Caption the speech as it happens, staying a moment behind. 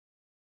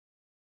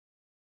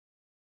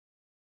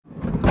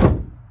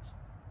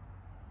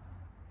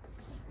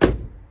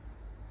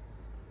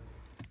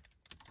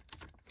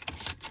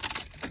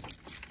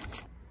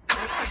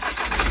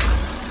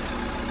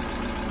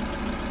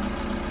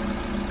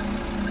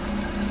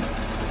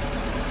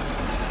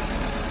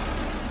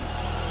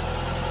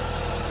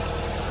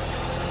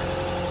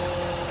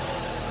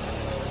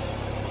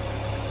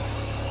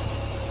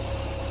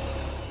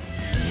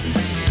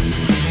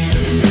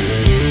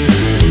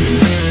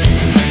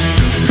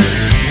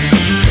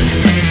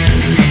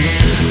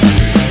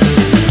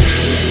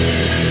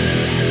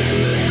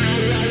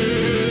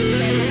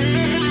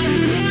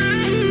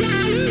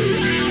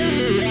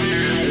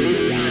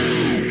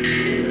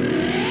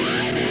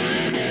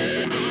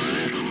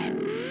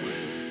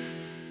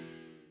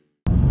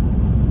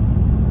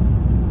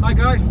Hi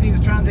guys, Steve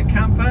the Transit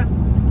Camper.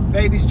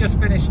 Baby's just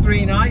finished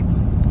 3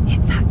 nights.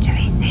 It's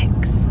actually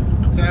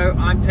 6. So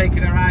I'm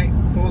taking her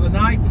out for the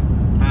night,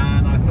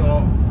 and I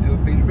thought it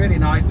would be really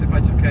nice if I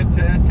took her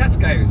to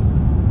Tesco's.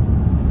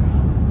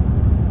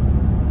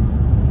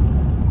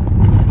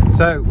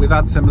 So we've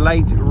had some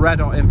late red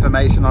hot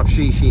information off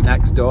Shishi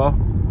next door.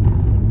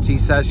 She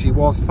says she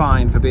was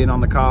fined for being on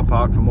the car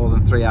park for more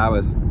than 3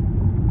 hours.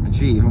 And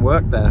she even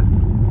worked there.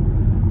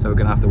 So we're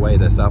gonna have to weigh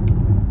this up.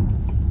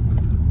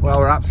 Well,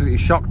 we're absolutely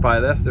shocked by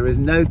this. There is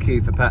no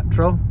queue for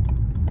petrol,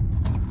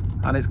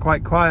 and it's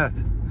quite quiet.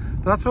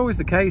 But that's always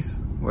the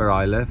case where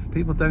I live.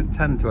 People don't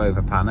tend to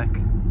over panic.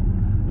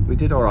 We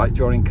did all right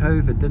during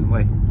COVID, didn't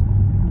we?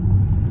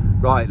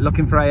 Right,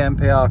 looking for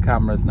ANPR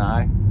cameras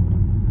now.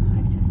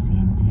 I've just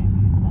seen 2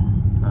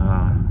 over there.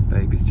 Ah,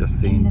 baby's just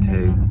seen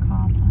 2.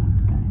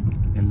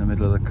 In the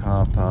middle of the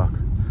car park.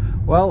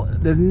 Well,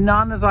 there's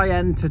none as I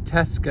enter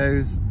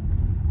Tesco's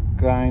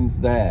grounds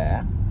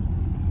there.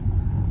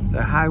 So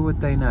how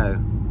would they know?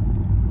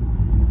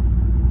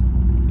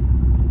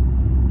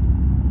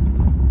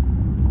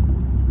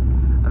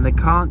 And they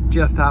can't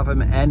just have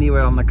them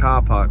anywhere on the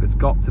car park. It's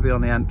got to be on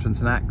the entrance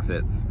and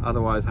exits.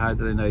 Otherwise, how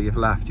do they know you've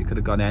left? You could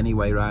have gone any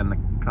way around the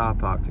car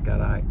park to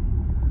get out.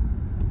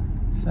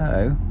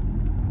 So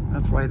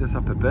let's weigh this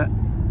up a bit.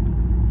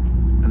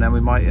 And then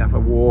we might have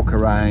a walk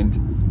around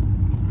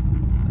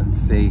and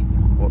see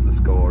what the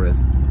score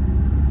is.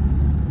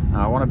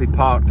 Now I want to be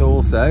parked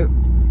also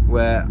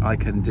where I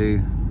can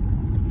do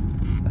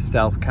a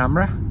stealth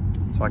camera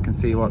so I can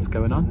see what's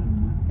going on.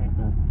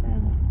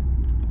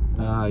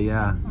 Ah,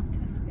 yeah,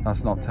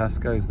 that's not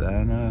Tesco's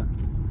there, no.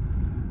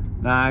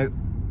 Now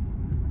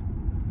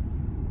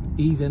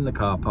he's in the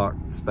car park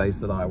space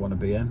that I want to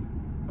be in,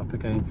 up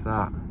against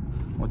that.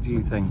 What do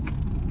you think?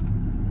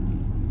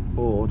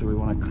 Or do we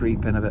want to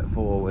creep in a bit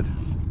forward?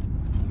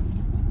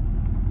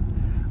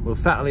 We'll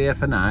settle here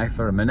for now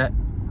for a minute.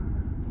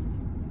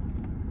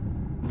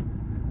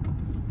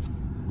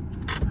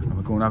 And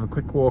we're going to have a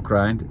quick walk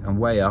around and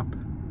weigh up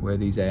where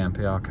these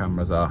ANPR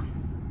cameras are.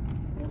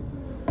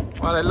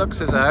 Well, it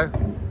looks as though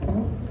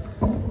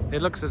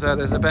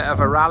there's a bit of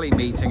a rally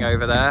meeting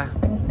over there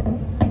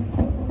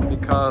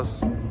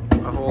because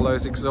of all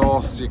those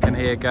exhausts you can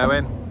hear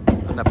going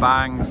and the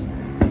bangs.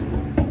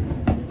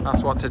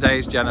 That's what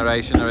today's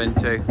generation are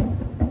into.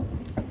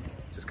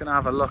 Just gonna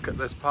have a look at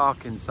this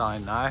parking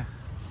sign now.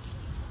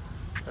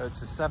 So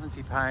it's a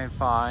 £70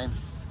 fine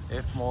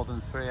if more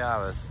than 3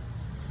 hours.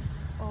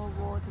 Or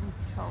warden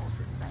patrols,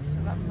 it says.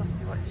 So that must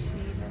be what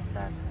Sheila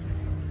said.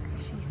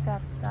 She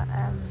said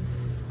that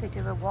they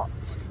do a watch,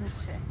 didn't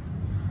she?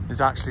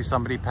 There's actually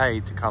somebody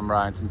paid to come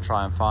round and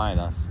try and fine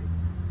us.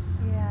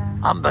 Yeah.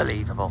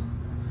 Unbelievable.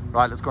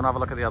 Right, let's go and have a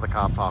look at the other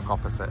car park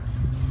opposite.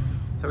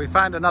 So we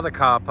found another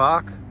car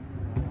park.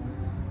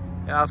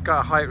 Yeah, it's got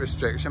a height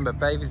restriction, but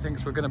baby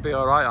thinks we're going to be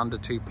all right under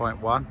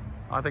 2.1.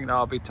 I think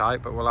that'll be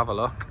tight, but we'll have a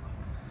look.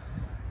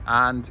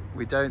 And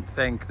we don't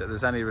think that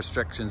there's any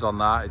restrictions on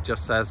that. It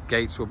just says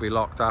gates will be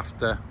locked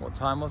after, what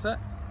time was it?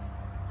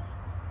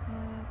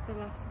 The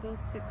last bus,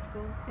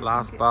 6:40.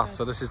 Last bus,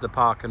 so this is the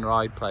park and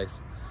ride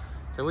place.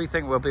 So we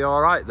think we'll be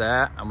all right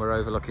there, and we're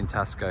overlooking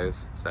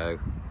Tesco's, so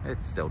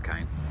it still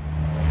counts.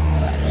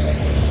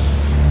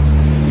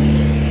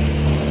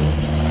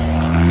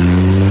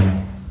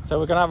 So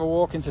we're gonna have a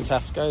walk into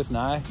Tesco's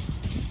now,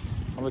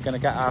 and we're gonna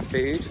get our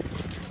food.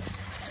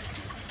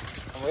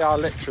 And we are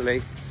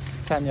literally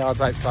 10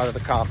 yards outside of the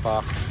car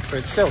park, but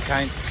it still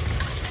counts.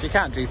 If you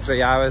can't do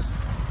 3 hours,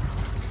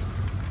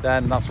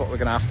 then that's what we're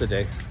gonna have to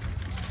do.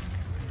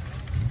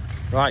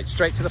 Right,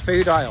 straight to the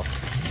food aisle.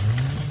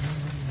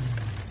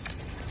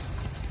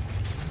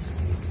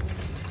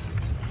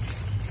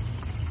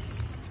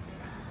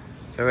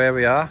 So here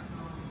we are,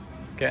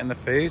 getting the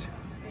food.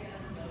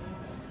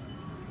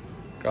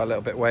 Got a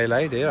little bit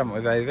waylaid here, haven't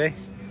we, baby?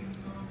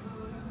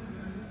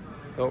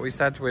 Thought we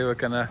said we were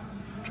gonna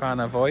try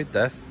and avoid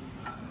this.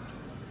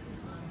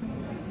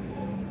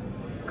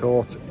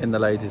 Caught in the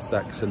ladies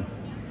section,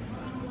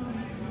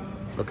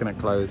 looking at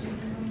clothes.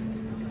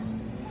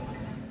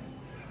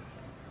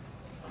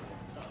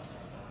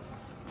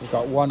 We've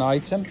got one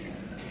item.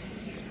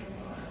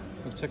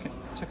 We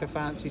took a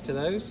fancy to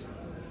those.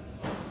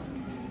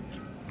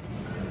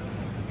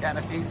 Getting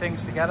a few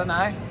things together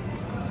now,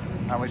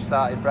 and we've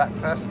started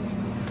breakfast.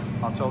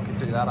 I'll talk you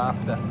through that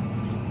after.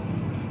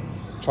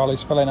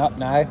 Trolley's filling up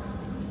now.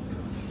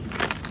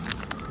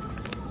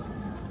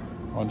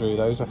 Wonder who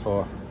those are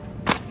for.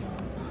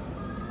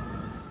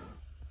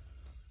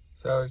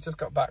 So we've just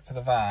got back to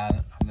the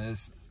van, and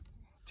there's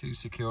 2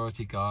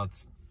 security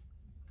guards.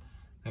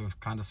 They were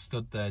kind of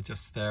stood there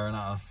just staring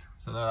at us.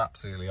 So they're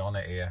absolutely on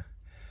it here.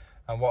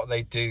 And what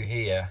they do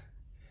here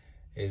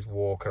is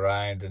walk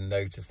around and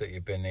notice that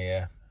you've been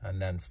here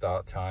and then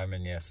start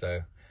timing you.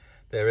 So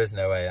there is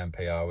no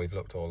ANPR. We've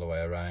looked all the way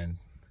around.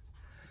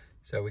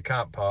 So we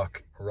can't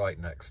park right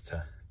next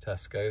to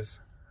Tesco's,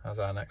 as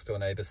our next door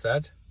neighbour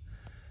said.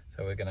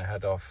 So we're going to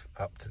head off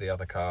up to the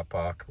other car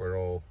park where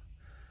all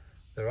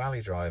the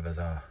rally drivers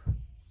are.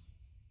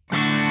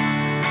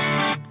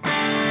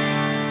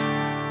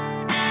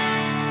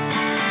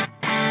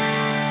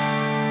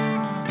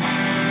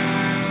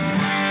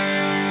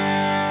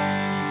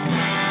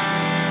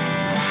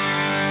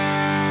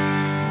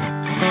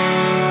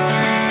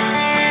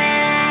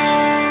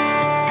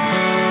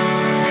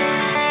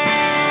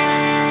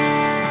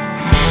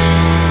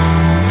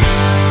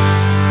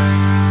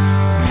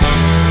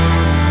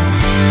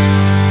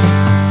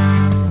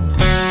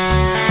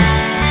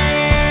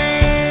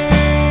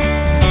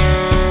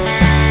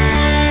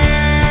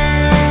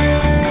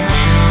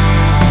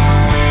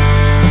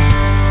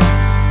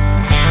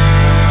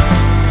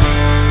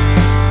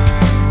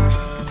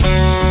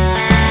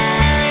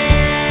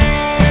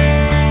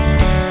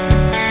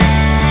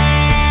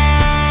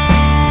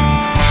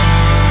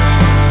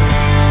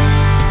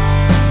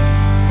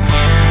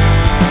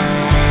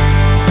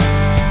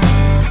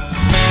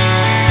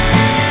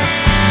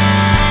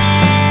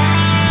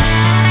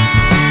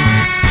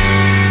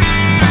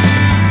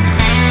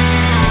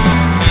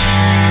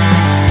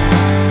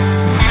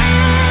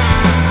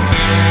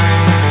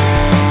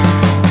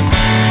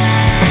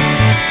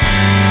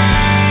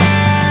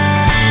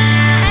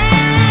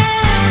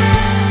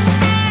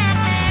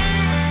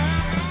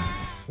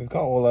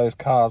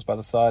 cars by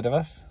the side of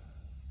us.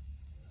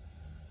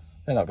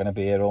 They're not going to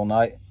be here all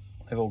night.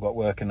 They've all got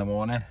work in the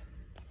morning.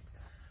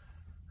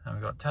 And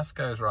we've got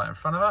Tesco's right in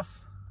front of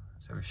us,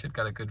 so we should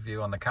get a good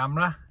view on the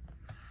camera.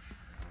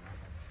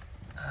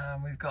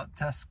 And we've got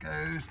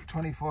Tesco's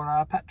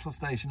 24-hour petrol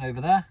station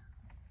over there.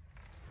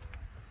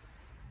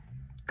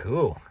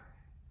 Cool.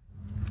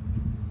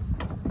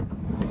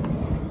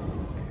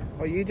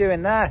 What are you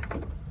doing there?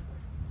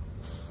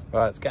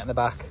 Right, let's get in the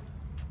back.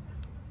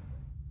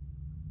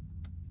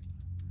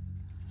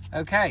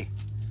 Okay,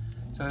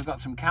 so we've got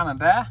some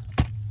camembert,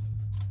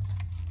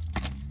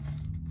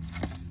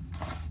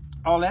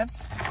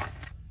 olives,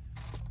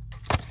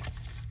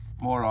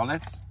 more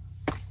olives,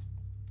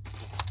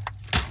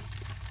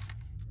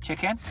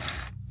 chicken,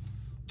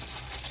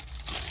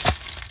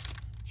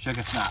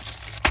 sugar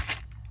snaps,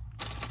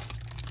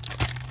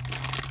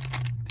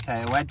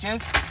 potato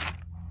wedges,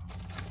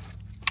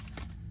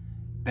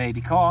 baby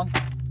corn,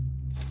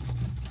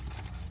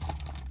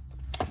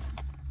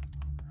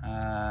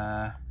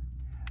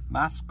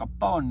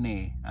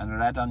 mascarpone and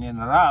red onion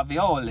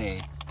ravioli,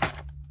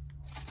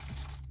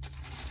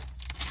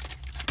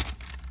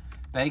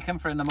 bacon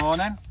for in the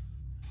morning.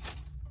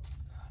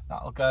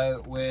 That'll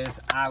go with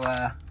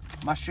our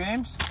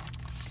mushrooms,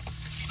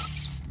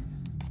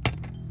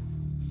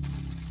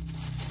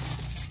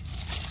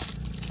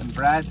 some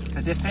bread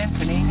for dipping,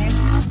 paninis,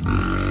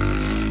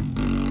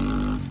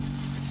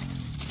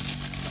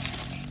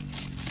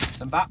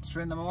 some baps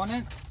for in the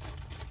morning,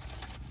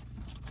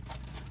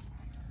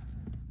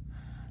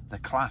 the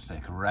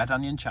classic red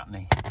onion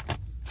chutney,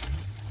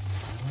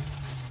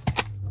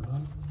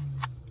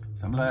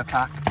 some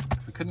Lurpak.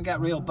 We couldn't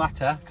get real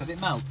butter because it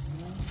melts.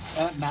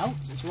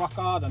 It's rock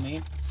hard, I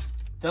mean.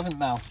 Doesn't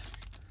melt.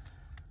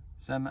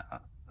 Some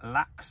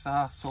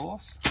laksa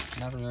sauce,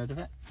 never heard of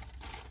it.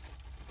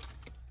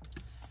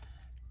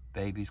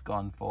 Baby's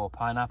gone for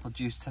pineapple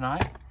juice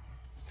tonight.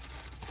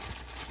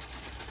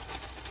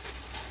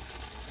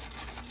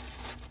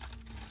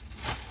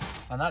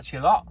 And that's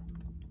your lot.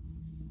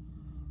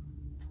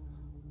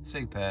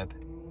 Superb.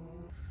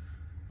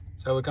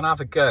 So we're gonna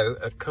have a go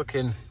at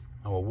cooking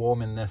or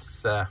warming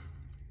this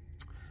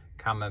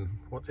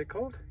what's it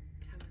called?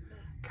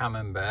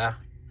 Camembert.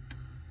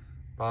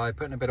 By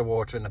putting a bit of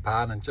water in the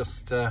pan and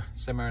just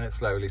simmering it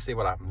slowly, see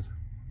what happens.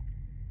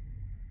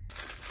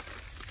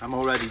 I'm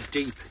already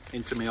deep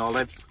into my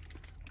olives.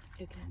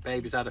 Okay.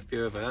 Baby's had a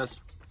few of hers.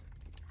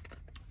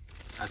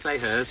 I say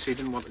hers, she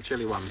didn't want the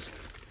chili ones.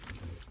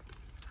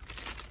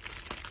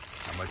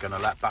 And we're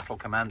gonna let battle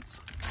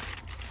commence.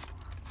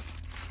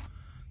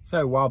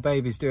 So while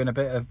baby's doing a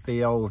bit of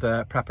the old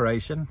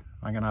preparation,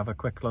 I'm gonna have a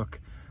quick look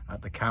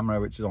at the camera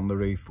which is on the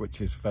roof,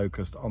 which is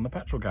focused on the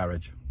petrol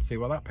garage. See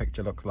what that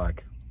picture looks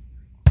like.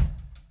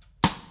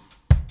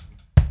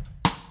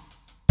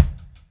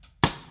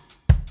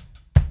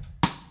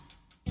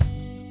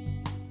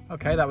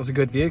 Okay, that was a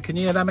good view. Can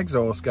you hear them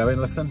exhausts going?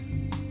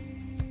 Listen.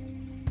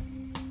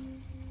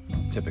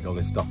 Typical,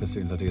 they stop as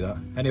soon as I do that.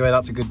 Anyway,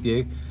 that's a good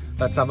view.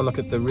 Let's have a look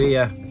at the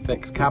rear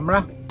fixed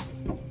camera.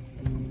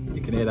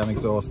 You can hear them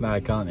exhausts now,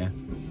 can't you?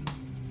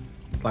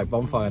 It's like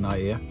bonfire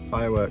night here,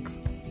 fireworks.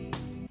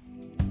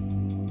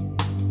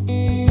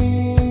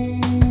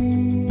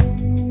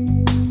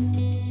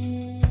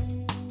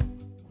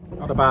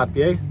 Not a bad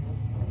view.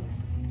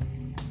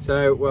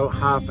 So we'll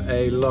have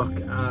a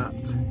look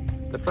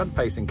at the front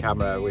facing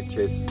camera, which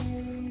is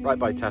right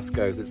by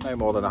Tesco's. It's no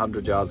more than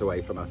 100 yards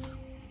away from us.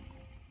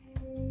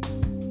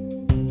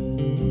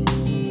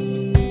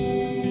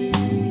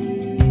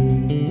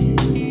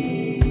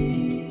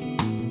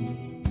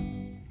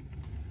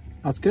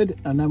 That's good,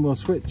 and then we'll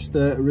switch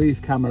the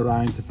roof camera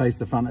around to face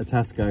the front of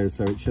Tesco's,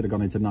 so it should have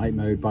gone into night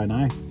mode by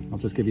now. I'll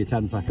just give you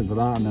 10 seconds of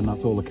that, and then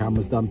that's all the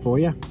camera's done for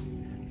you.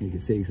 You can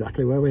see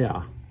exactly where we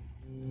are.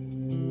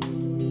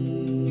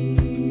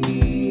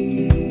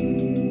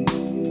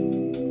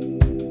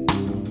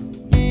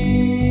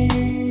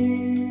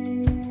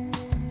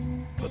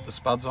 Put the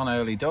spuds on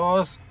early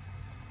doors.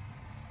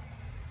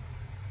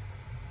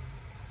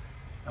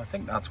 I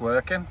think that's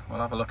working. We'll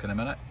have a look in a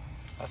minute.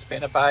 That's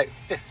been about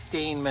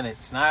 15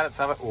 minutes now. Let's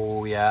have it.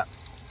 Oh yeah,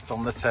 it's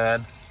on the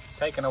turn. It's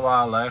taken a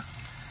while though.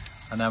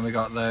 And then we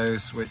got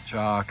those which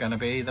are going to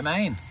be the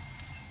main.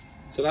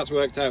 So that's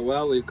worked out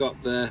well. We've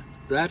got the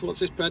bread. What's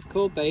this bread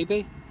called,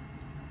 baby?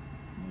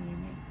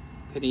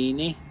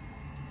 Panini.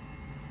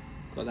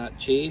 Got that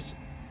cheese,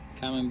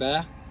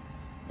 camembert.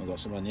 We've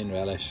got some onion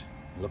relish.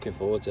 I'm looking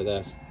forward to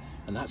this.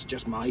 And that's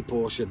just my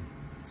portion.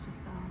 It's the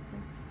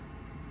starters.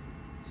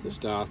 It's the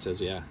starters,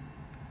 yeah.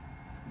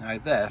 Now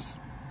this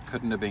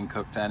couldn't have been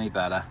cooked any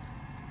better.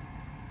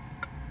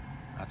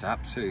 That's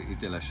absolutely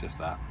delicious,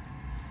 that.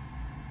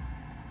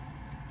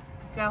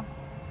 Joe,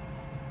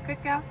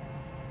 quick girl.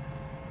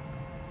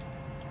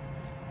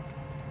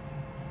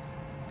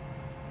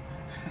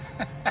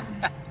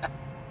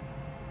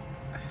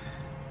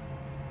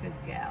 Good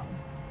girl.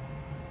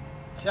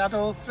 She had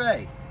all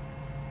three.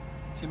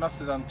 She must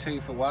have done 2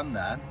 for 1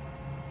 then.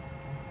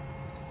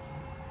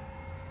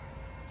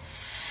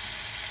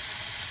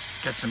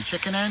 Get some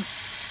chicken in.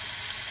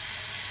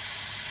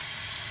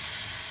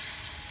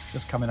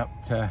 Just coming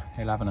up to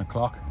 11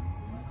 o'clock.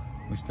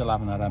 We still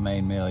haven't had our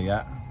main meal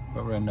yet,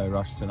 but we're in no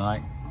rush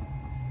tonight.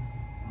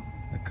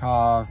 The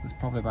cars, there's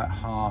probably about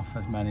half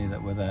as many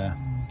that were there.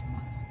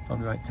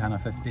 Probably about 10 or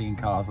 15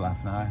 cars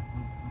left now.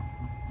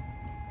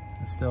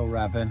 They're still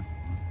revving.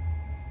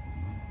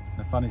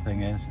 The funny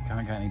thing is, you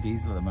can't get any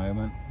diesel at the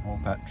moment, or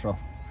petrol.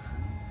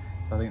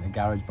 So I think the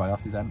garage by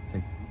us is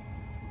empty.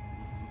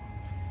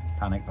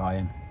 Panic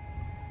buying.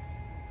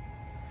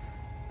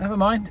 Never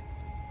mind.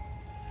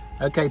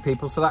 Okay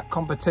people, so that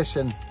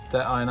competition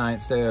that I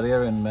announced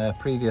earlier in the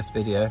previous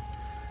video,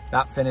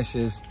 that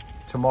finishes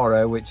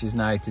tomorrow, which is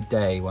now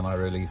today when I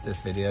release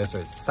this video. So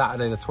it's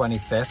Saturday the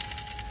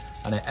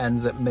 25th and it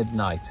ends at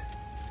midnight.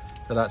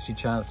 So that's your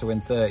chance to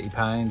win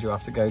 £30. You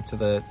have to go to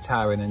the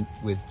Towing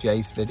with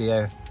Jace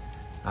video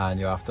and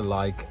you have to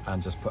like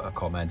and just put a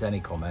comment, any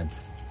comment.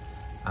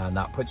 And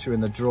that puts you in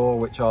the draw,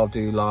 which I'll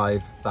do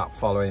live that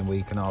following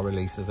week and I'll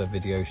release as a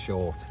video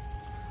short.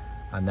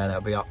 And then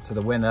it'll be up to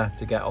the winner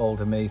to get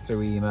hold of me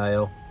through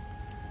email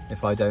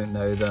if I don't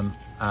know them,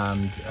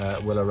 and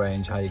we'll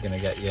arrange how you're going to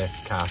get your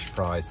cash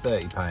prize,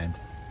 £30.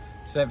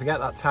 So don't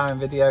forget that Towing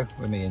video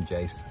with me and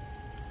Jace.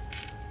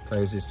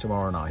 Closes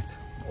tomorrow night,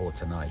 or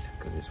tonight,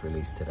 because it's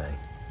released today.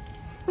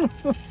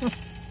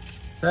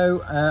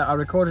 So I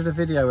recorded a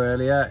video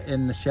earlier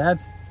in the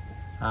shed,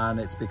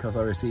 and it's because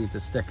I received a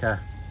sticker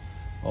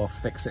of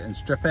Fixit and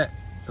Stripit.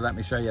 So let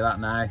me show you that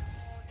now.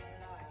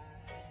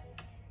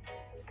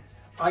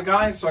 Hi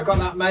guys, so I got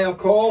that mail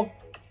call.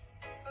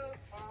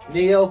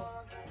 Neil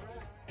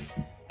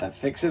at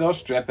Fixit or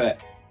Stripit,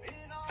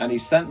 and he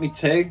sent me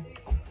two.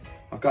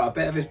 I've got a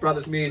bit of his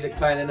brother's music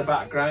playing in the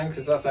background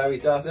because that's how he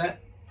does it.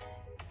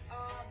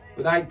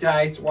 Without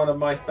doubt, one of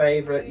my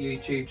favourite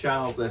YouTube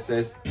channels this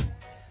is.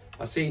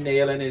 I see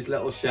Neil in his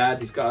little shed.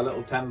 He's got a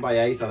little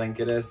 10x8, I think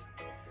it is,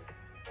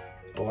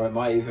 or it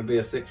might even be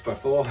a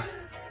 6x4.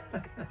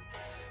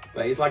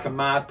 But he's like a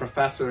mad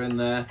professor in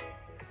there.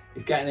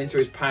 He's getting into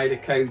his powder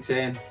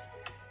coating.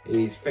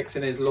 He's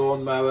fixing his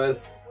lawn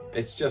mowers.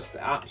 It's just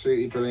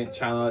absolutely brilliant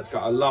channel. It's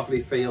got a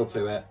lovely feel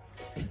to it.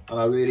 And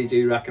I really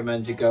do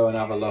recommend you go and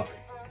have a look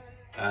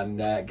and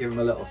give him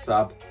a little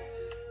sub.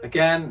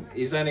 Again,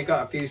 he's only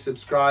got a few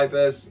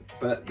subscribers,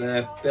 but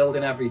they're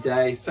building every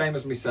day, same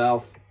as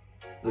myself.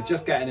 We're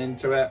just getting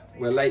into it.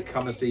 We're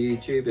latecomers to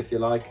YouTube, if you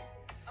like.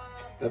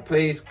 But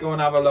please go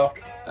and have a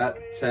look at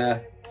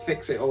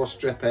Fixit or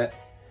Stripit.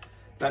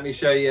 Let me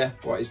show you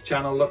what his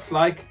channel looks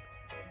like.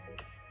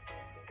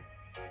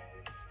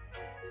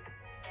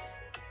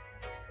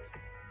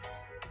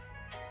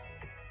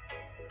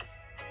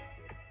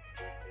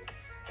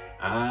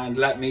 And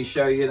let me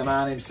show you the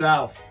man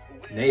himself,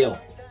 Neil.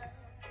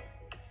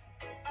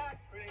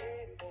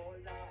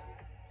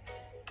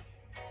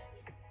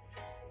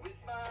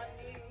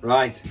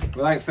 Right,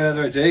 without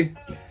further ado,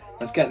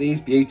 let's get these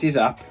beauties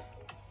up.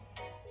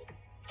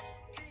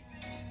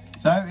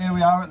 So here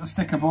we are at the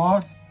sticker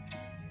board.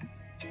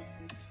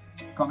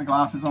 Got my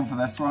glasses on for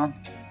this one.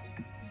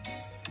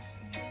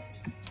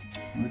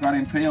 And we've got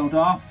him peeled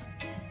off.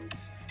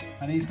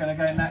 And he's going to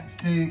go next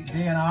to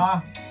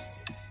DNR.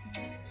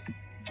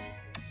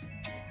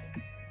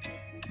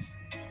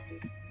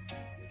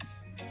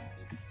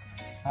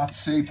 That's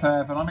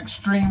superb, and I'm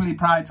extremely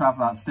proud to have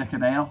that sticker,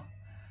 Neil,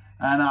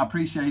 and I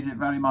appreciate it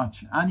very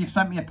much. And you've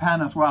sent me a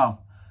pen as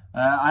well.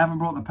 I haven't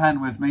brought the pen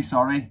with me,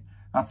 sorry.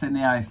 That's in the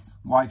house.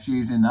 Wife's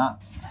using that.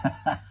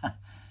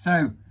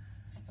 So,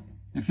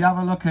 if you have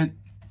a look at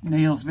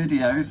Neil's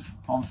videos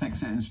on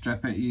Fixit and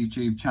Stripit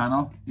YouTube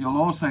channel,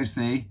 you'll also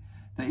see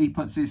that he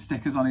puts his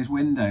stickers on his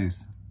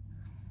windows.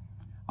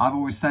 I've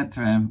always said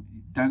to him,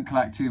 don't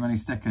collect too many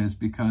stickers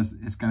because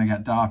it's going to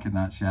get dark in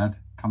that shed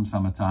come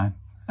summertime.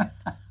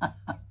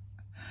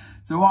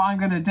 So what I'm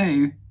going to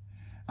do,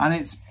 and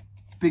it's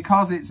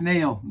because it's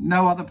Neil,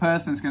 no other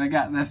person is going to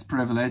get this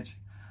privilege,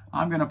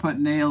 I'm going to put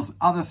Neil's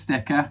other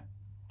sticker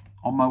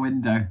on my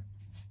window.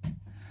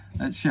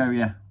 Let's show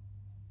you.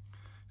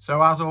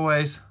 So as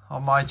always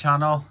on my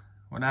channel,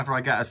 whenever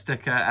I get a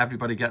sticker,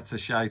 everybody gets a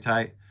shout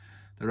out.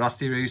 The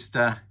Rusty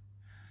Rooster,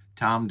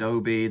 Tom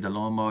Doby, the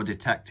Lawnmower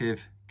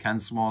Detective, Ken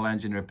Small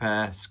Engine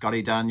Repair,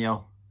 Scotty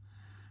Daniel,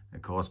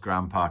 of course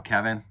Grandpa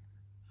Kevin.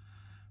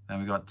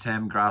 Then we got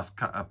Tim Grass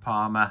Cutter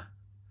Palmer,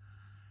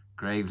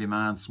 Gravely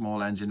Man,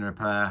 Small Engine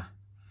Repair,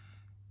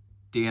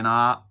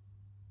 DNR,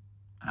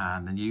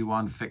 and the new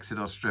one, Fixit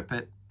or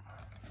Stripit.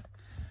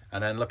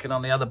 And then looking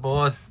on the other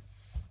board,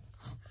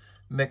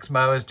 Mixed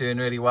Mowers doing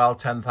really well,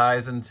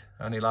 10,000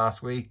 only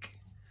last week.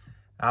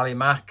 Ali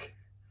Mack,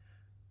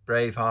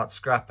 Braveheart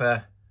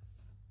Scrapper,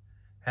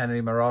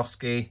 Henry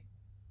Morosky.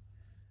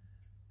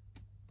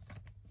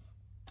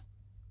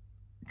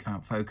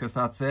 Can't focus,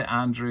 that's it.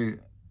 Andrew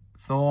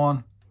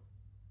Thorne.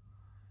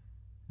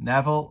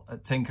 Neville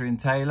at Tinkering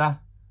Taylor.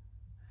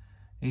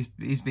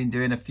 He's been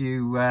doing a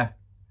few,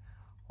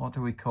 what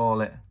do we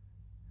call it?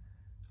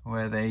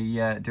 Where they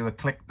do a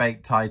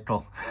clickbait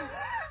title.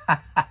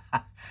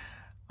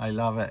 I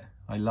love it.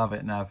 I love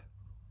it, Nev.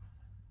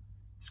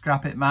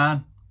 Scrap It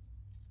Man,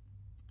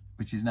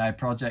 which is now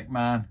Project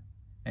Man.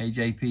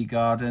 AJP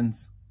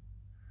Gardens.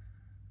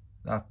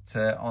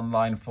 that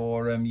online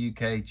forum,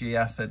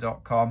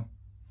 ukgsa.com.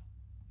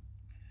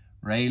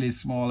 Rayleigh's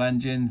Small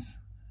Engines,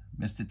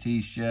 Mr.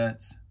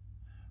 T-Shirts,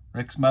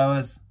 Rick's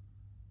Mowers,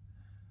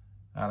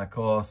 and of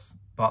course,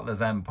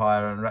 Butler's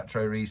Empire and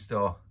Retro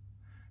Restore.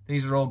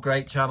 These are all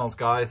great channels,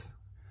 guys.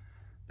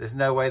 There's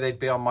no way they'd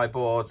be on my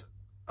board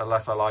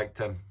unless I liked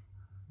them,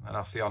 and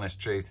that's the honest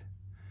truth.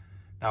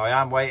 Now,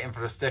 I am waiting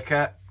for a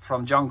sticker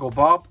from Jungle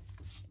Bob.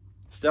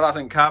 Still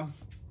hasn't come,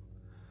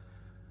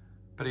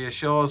 but he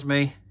assures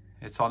me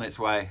it's on its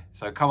way.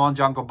 So come on,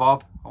 Jungle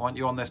Bob, I want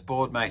you on this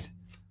board, mate.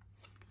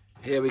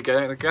 Here we go.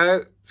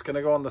 It's going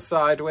to go on the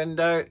side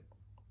window.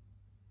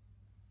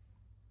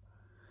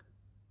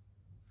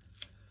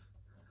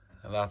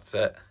 And that's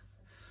it.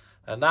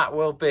 And that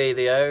will be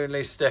the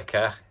only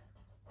sticker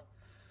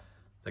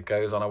that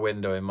goes on a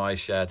window in my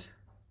shed.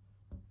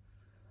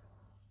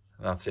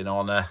 And that's in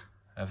honour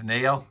of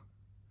Neil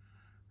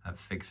at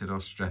Fixit or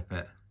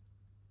Stripit.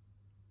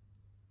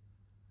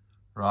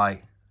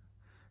 Right,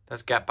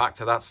 let's get back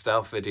to that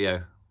stealth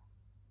video.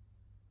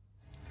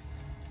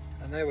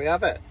 And there we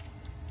have it.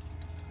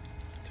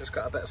 Just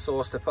got a bit of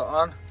sauce to put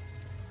on,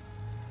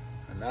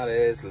 and that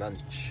is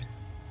lunch.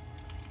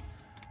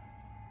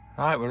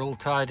 Right, we're all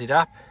tidied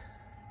up,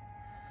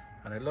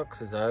 and it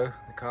looks as though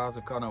the cars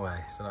have gone away,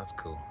 so that's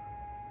cool.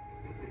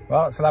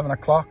 Well, it's 11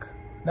 o'clock.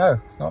 No,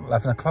 it's not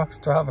 11 o'clock, it's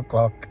 12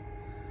 o'clock.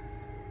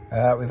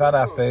 We've had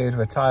our food,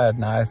 we're tired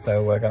now,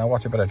 so we're going to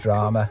watch a bit of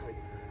drama,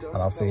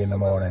 and I'll see you in the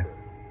morning.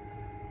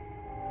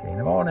 See you in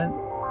the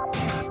morning.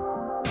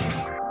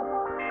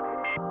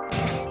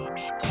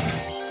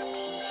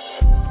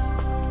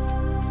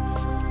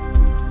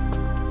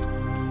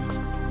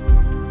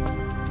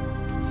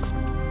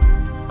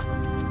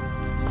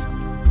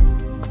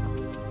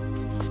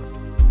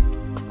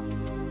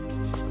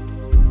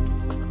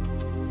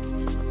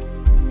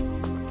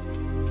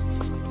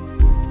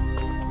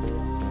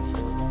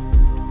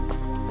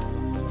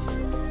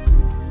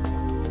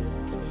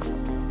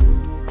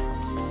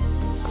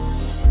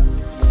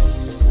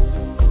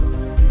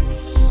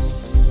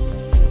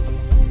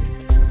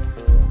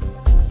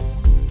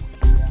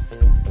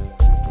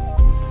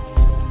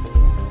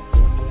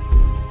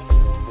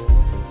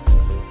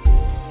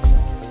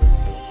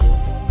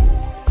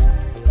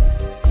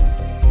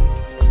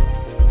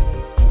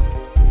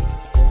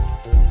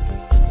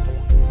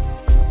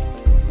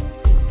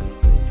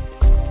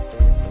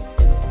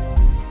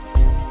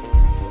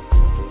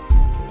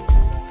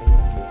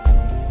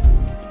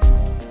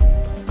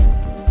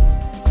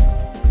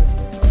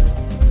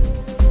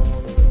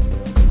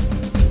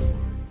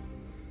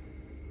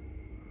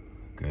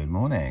 Good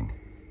morning.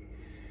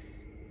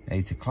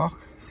 8 o'clock,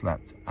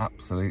 slept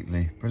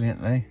absolutely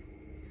brilliantly.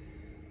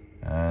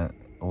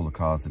 All the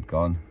cars had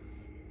gone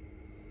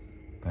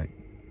about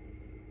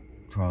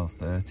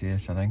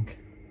 12:30ish, I think.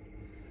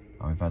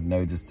 And we've had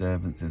no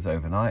disturbances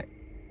overnight.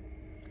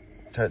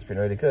 So it's been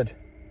really good.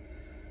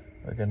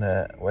 We're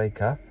gonna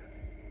wake up,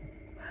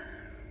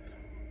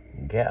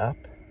 and get up,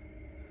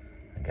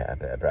 and get a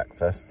bit of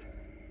breakfast.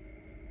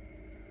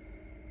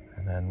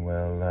 And then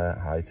we'll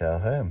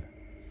hightail home.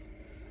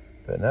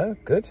 But no,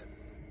 good.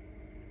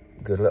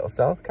 Good little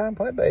stealth camp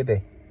on it,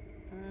 baby.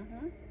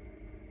 Mm-hmm.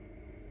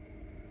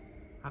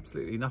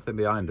 Absolutely nothing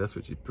behind us,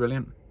 which is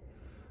brilliant.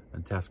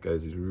 And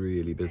Tesco's is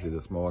really busy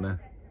this morning.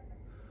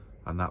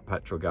 And that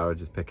petrol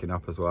garage is picking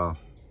up as well.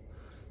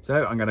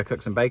 So I'm going to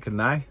cook some bacon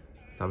now.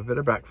 Let's have a bit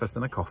of breakfast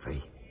and a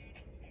coffee.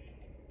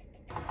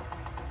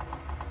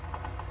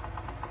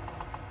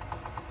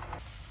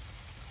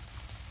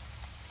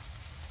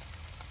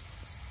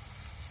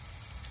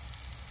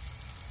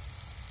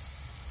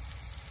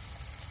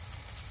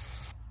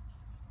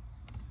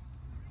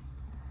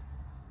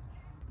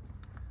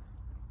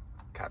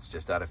 Cat's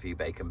just had a few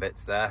bacon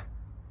bits there.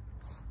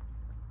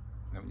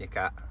 Come your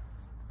cat.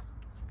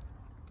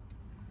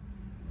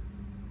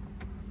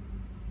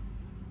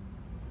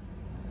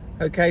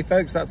 Okay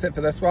folks, that's it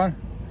for this one.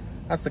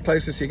 That's the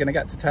closest you're going to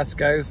get to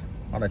Tesco's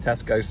on a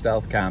Tesco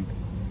stealth camp.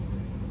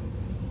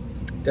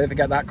 Don't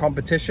forget that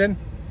competition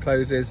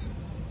closes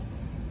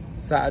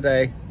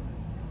Saturday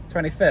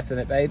 25th, isn't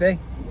it, baby?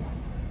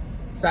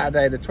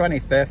 Saturday the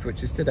 25th,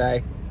 which is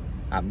today,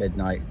 at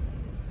midnight.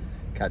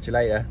 Catch you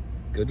later.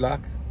 Good luck.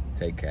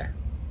 Take care.